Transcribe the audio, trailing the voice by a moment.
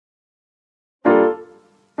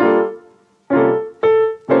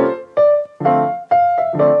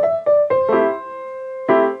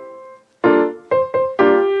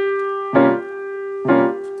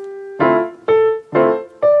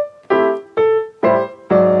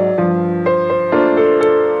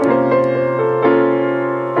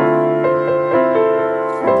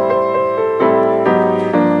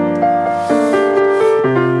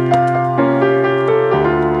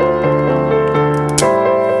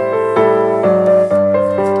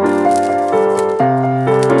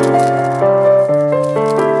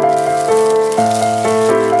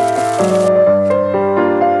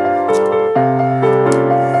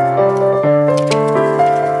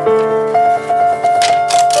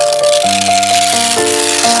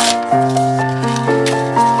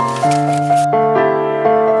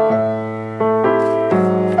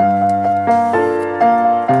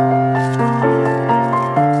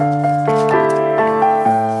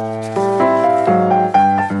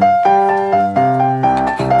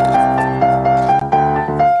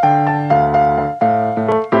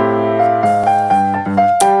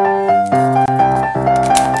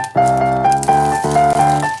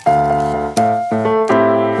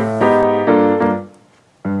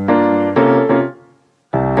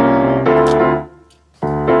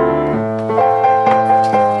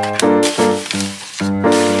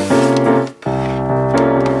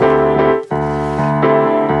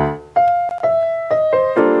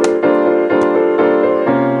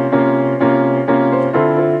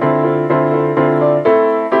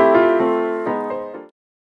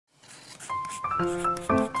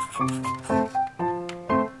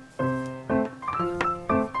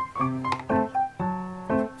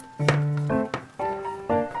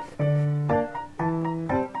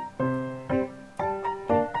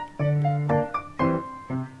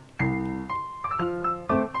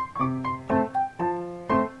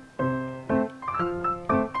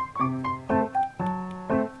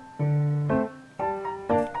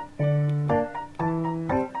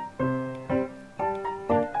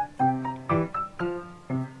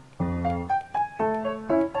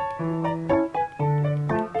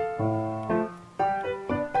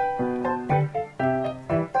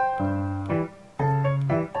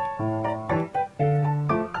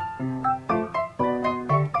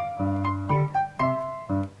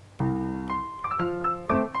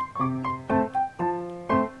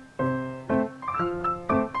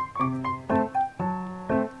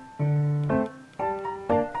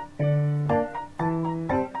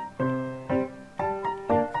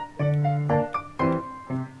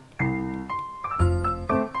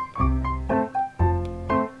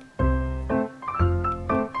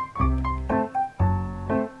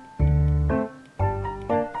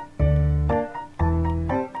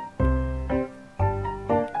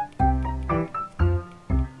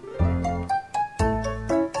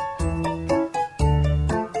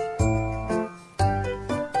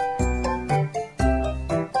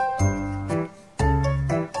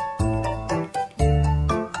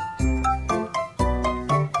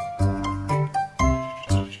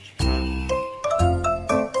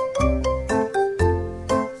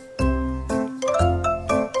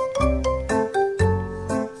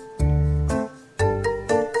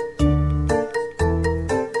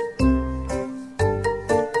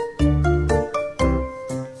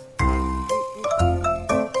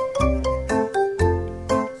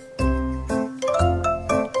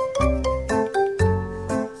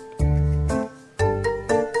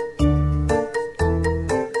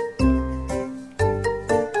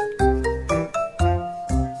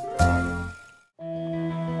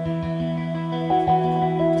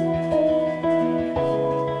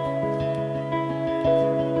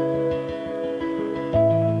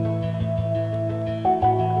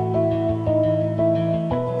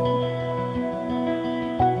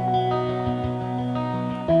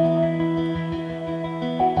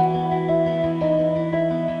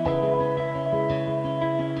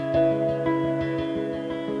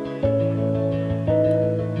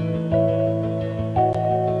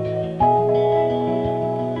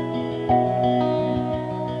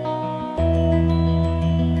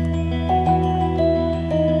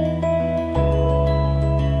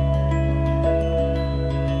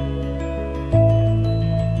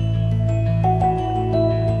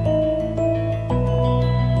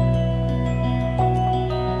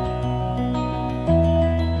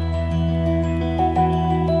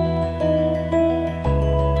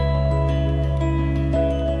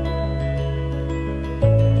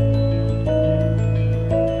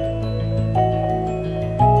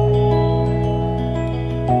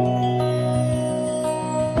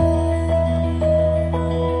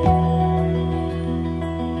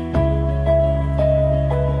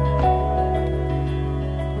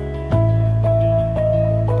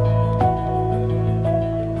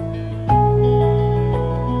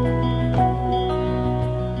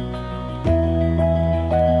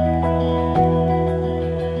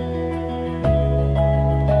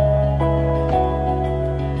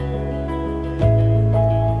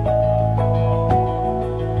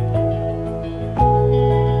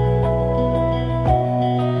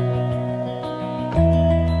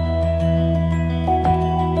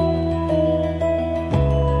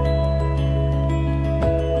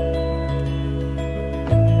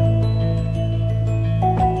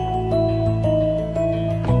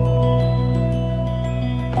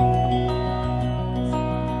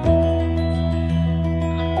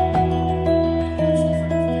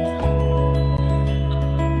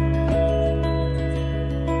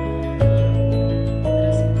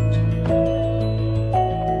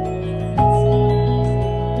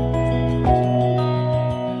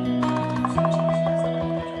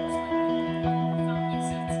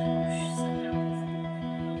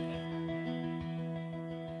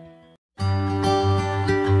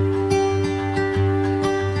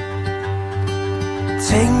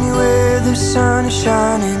Take me where the sun is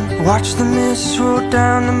shining, watch the mist roll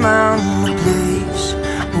down the mountain, a place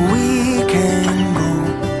where we can go.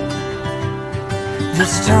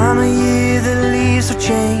 This time of year the leaves will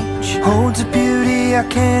change, holds a beauty I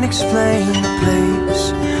can't explain, a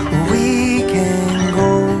place where we can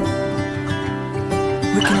go.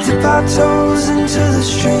 We can dip our toes into the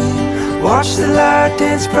stream, watch the light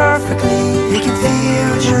dance perfectly. It can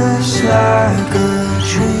feel just like a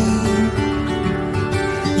dream.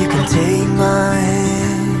 You can take my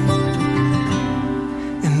hand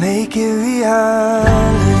and make it reality.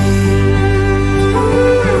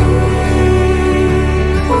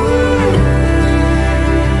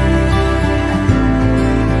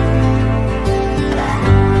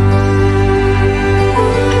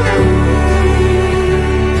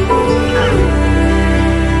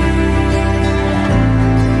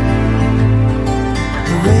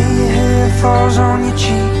 The way your hair falls on your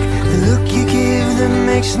cheek, the look you give that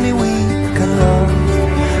makes me weak, a love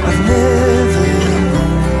I've never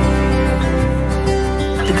known.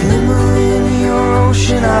 The glimmer in your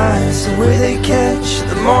ocean eyes, the way they catch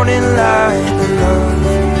the morning light, the love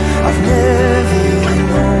I've never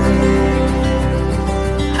known.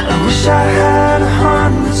 I wish I had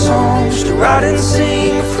 100 songs to write and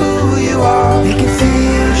sing of who you are. It can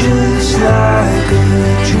feel just like a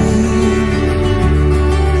dream.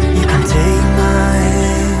 You can take my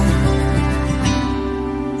hand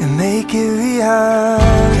and make it reality.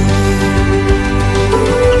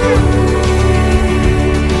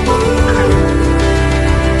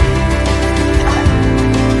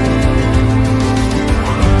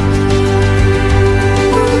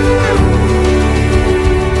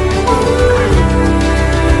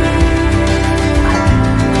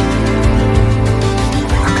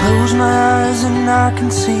 I close my eyes and I can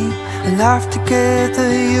see a life together,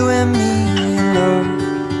 you and me, in love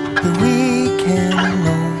that we can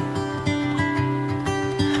know.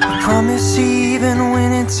 I promise even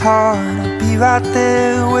when it's hard, I'll be right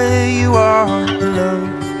there where you are, the love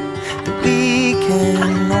that we can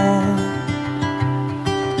know,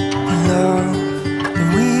 the love that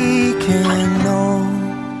we can know.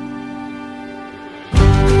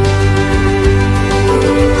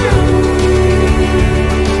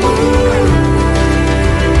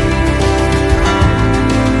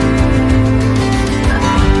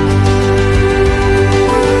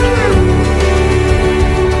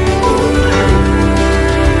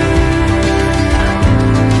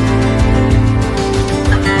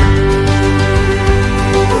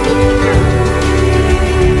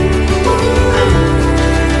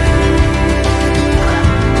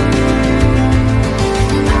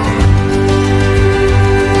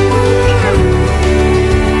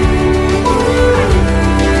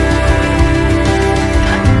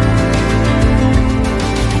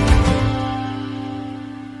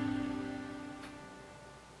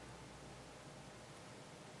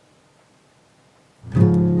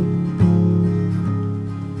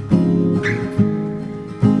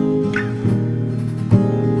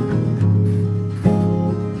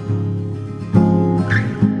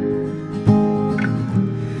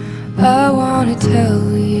 I wanna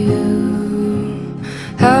tell you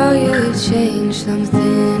how you changed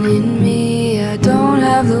something in me. I don't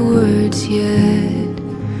have the words yet,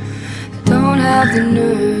 I don't have the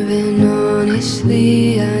nerve, and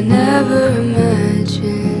honestly I never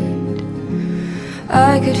imagined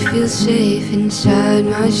I could feel safe inside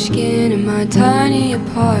my skin in my tiny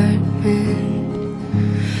apartment.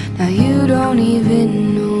 Now you don't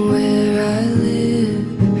even know where I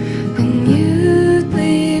live, and you'd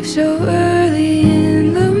leave so early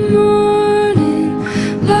in the morning,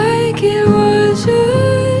 like it was a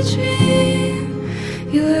dream.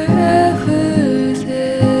 You were ever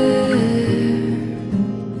there.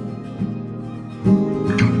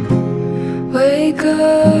 Wake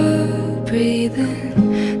up, breathing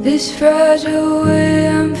this fragile way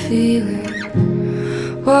I'm feeling,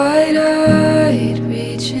 wide-eyed,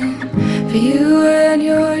 reaching for you and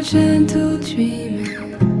your gentle dreaming.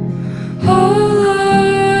 All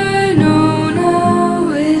I know now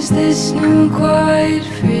is this new quiet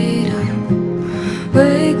freedom.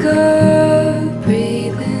 Wake up,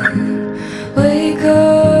 breathing, wake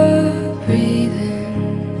up, breathing.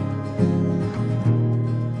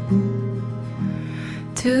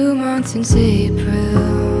 2 months since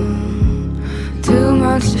April, 2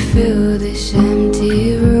 months to fill this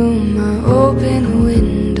empty room. I open the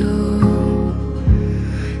window,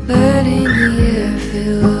 letting the air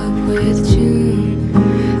fill up with June.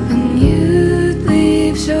 And you'd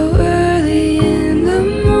leave so early in the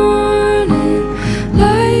morning,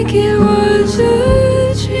 like it was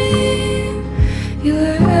a dream. You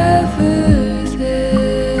were ever there.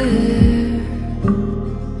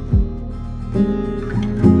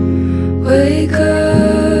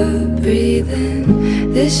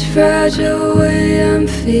 fragile way I'm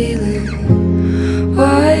feeling,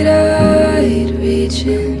 wide-eyed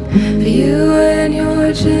reaching for you and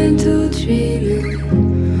your gentle dreaming.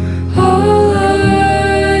 All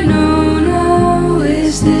I know now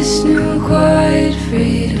is this new quiet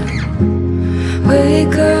freedom.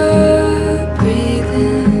 Wake up,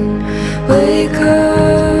 breathing, wake up,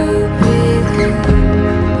 breathing.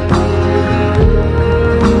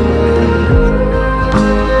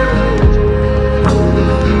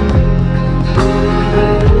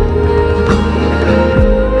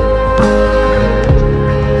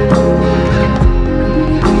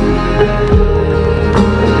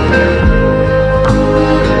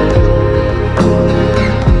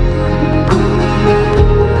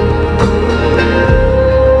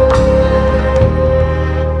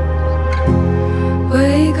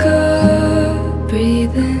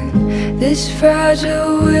 This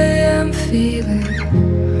fragile way I'm feeling.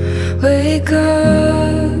 Wake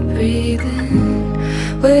up,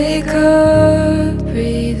 breathing. Wake up,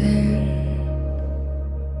 breathing.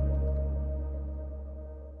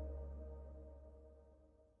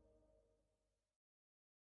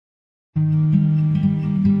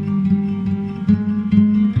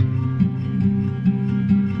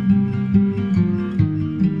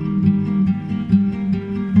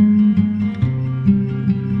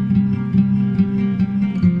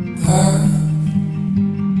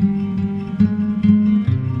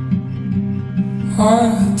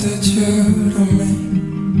 What did you to me?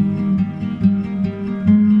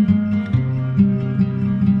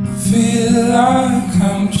 I feel like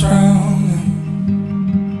I'm drowning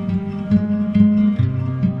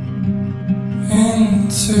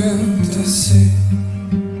into the sea.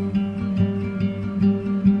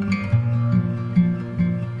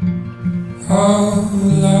 Oh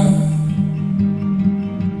love,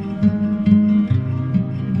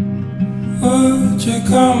 would you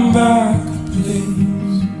come back, please?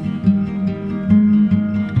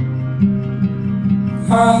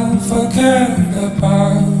 I'll forget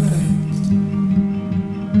about it.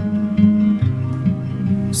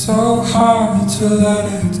 So hard to let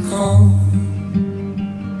it go.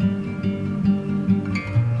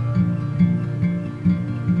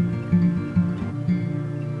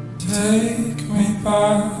 Take me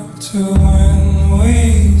back to when we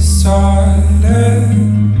started.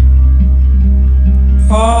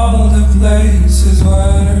 All the places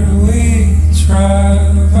where we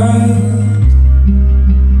traveled,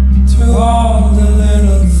 through all the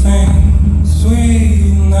little things we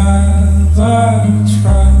never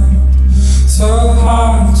tried. So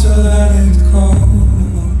hard to let it go.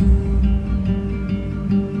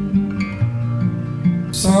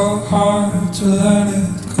 So hard to let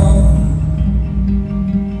it go.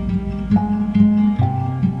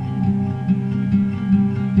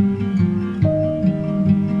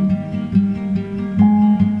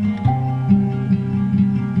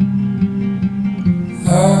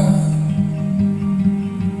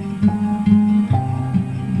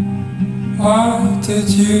 What did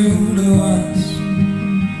you to us?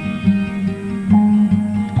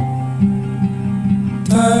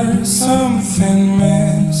 There's something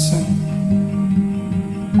missing.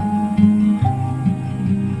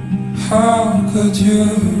 How could you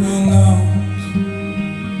renounce?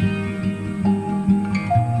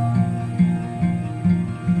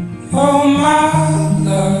 Oh my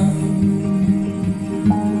love,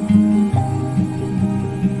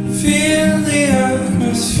 feel the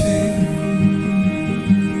atmosphere.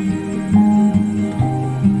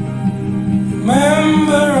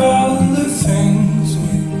 Remember all the things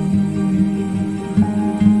we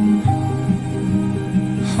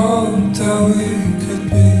hoped that we could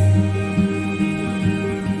be.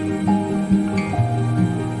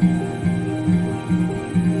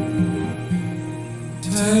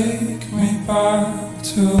 Take me back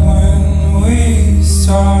to when we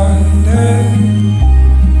started.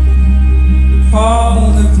 All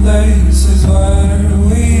the places where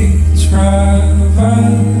we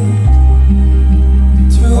traveled,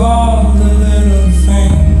 all the little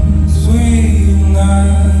things we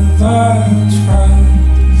never tried.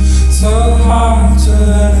 So hard to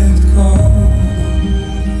let it go.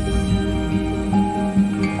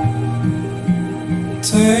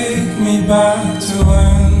 Take me back to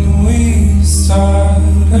when we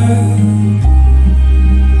started,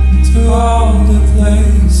 to all the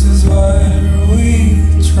places where we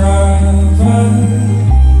traveled,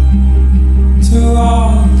 to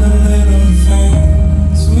all the little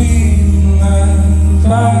things we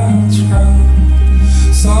never tried.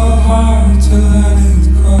 So hard to let it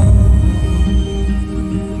go.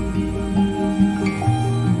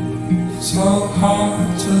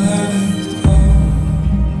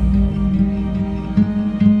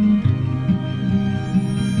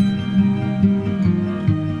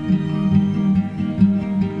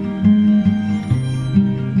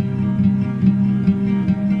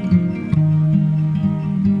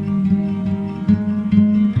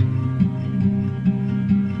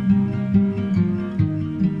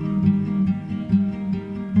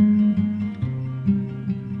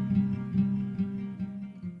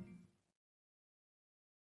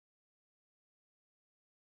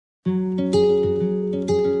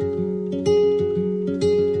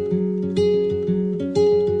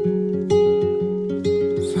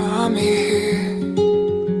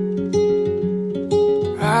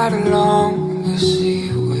 ride along the sea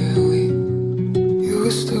where we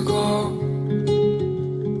used to go.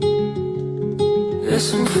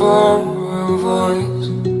 Listen for a voice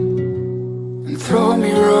and throw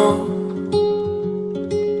me rope.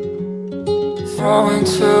 Throw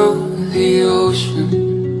into the ocean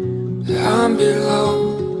that I'm below.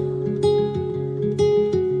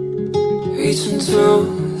 Reach into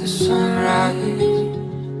the sunrise.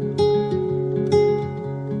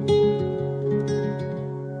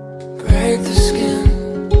 Break the skin.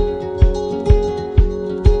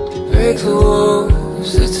 Break the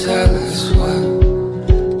walls that tell us what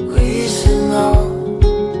we should know.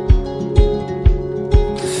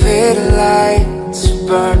 The faded lights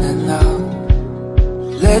burning out.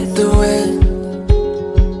 Let the wind,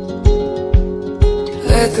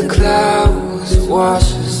 let the clouds wash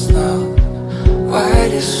us now.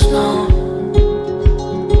 White as snow,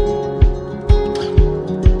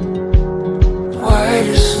 white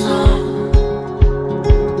as snow.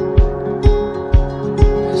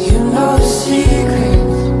 You know the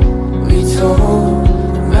secrets we told.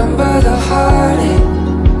 Remember the heartache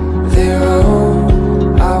they wrote.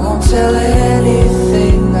 I won't tell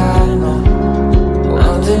anything I know.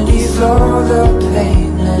 Underneath all the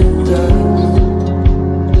pain and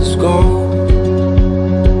dust is gold.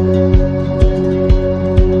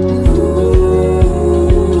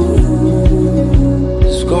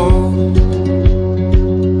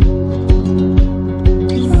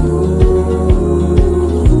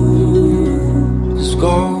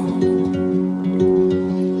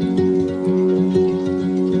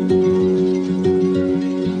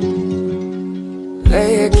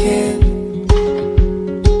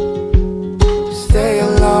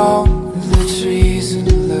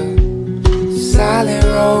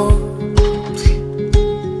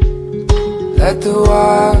 Let the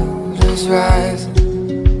waters rise,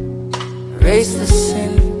 erase the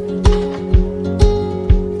sin,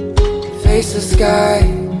 face the sky,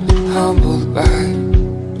 humbled by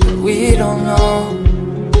what we don't know.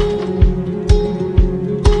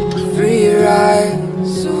 Free your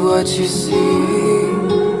eyes of what you see.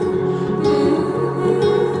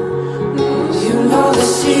 You know the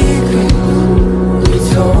secret we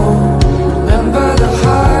told. Remember the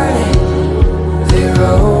heartache they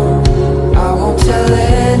wrote. I won't tell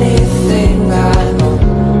anything I know.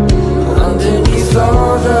 Underneath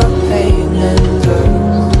all the pain and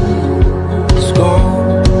dust is gold.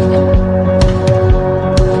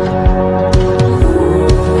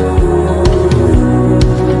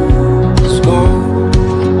 It's gold.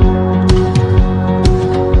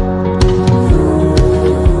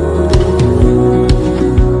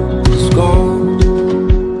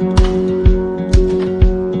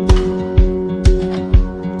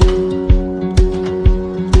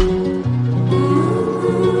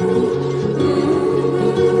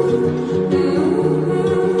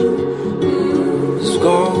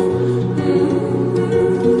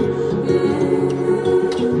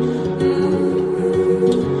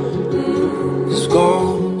 It's gold.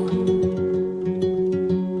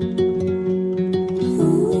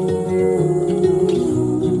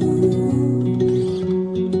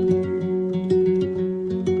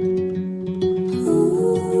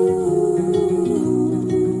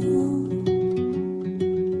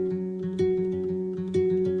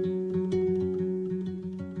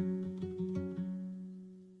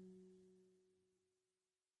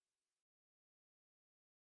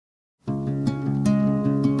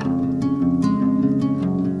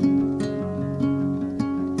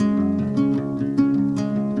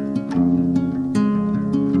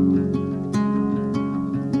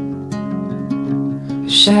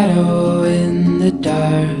 Shadow in the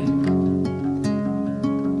dark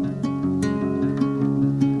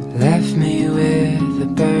left me with a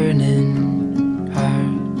burning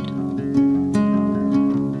heart.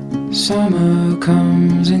 Summer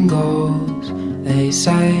comes and goes, they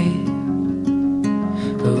say,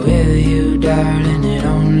 but with you, darling, it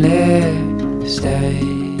only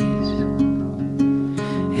stays.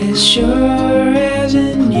 As sure as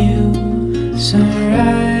a new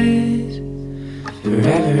sunrise,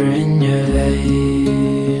 forever in your lane.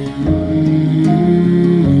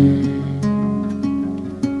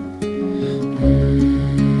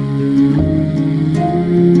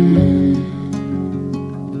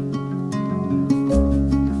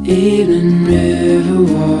 Evening river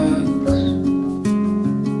walks,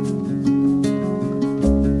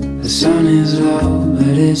 the sun is low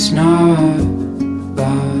but it's not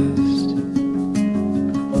lost.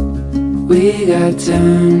 We got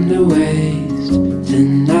time to waste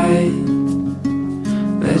tonight.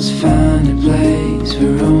 Let's find a place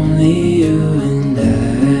for only you and I.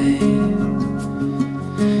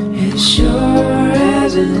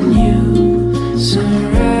 as a new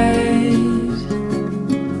sunrise,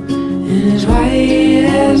 and as white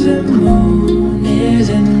as a moon.